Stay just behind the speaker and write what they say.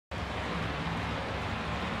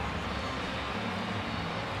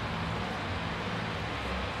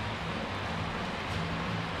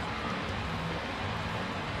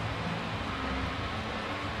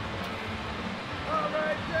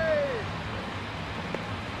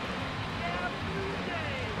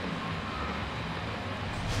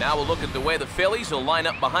Now we'll look at the way the Phillies will line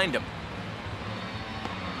up behind him.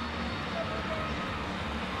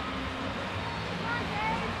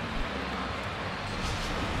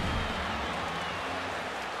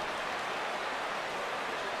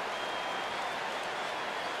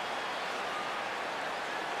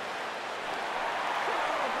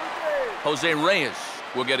 Jose Reyes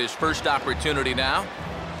will get his first opportunity now.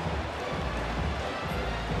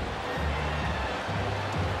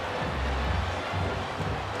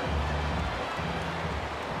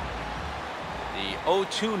 The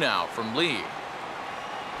 0-2 now from Lee.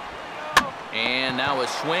 And now a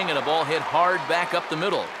swing and a ball hit hard back up the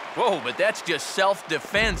middle. Whoa, but that's just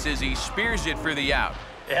self-defense as he spears it for the out.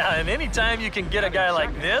 Yeah, and anytime you can get a guy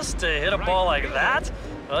like this to hit a ball like that,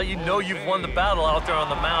 well, you know you've won the battle out there on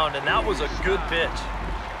the mound, and that was a good pitch.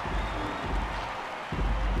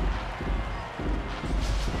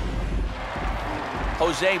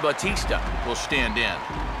 Jose Bautista will stand in,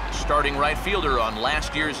 starting right fielder on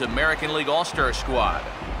last year's American League All-Star squad.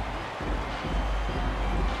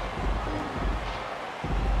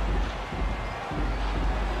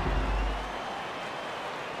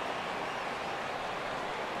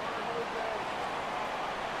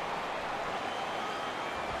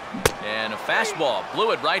 And a fastball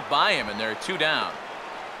blew it right by him, and they're 2 down.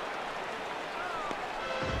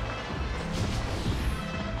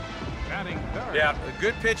 Yeah, a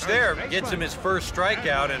good pitch there. Gets him his first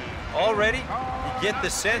strikeout, and already you get the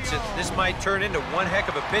sense that this might turn into one heck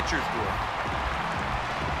of a pitcher's duel.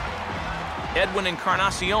 Edwin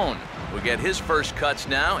Encarnocion will get his first cuts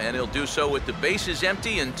now, and he'll do so with the bases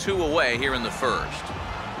empty and 2 away here in the first.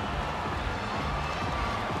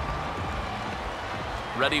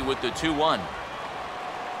 Ready with the 2-1.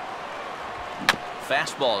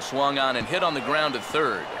 Fastball swung on and hit on the ground to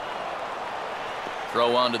third.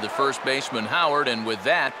 Throw on to the first baseman Howard, and with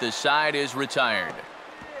that, the side is retired.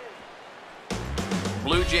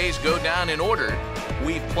 Blue Jays go down in order.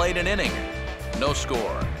 We've played an inning. No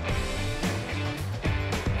score.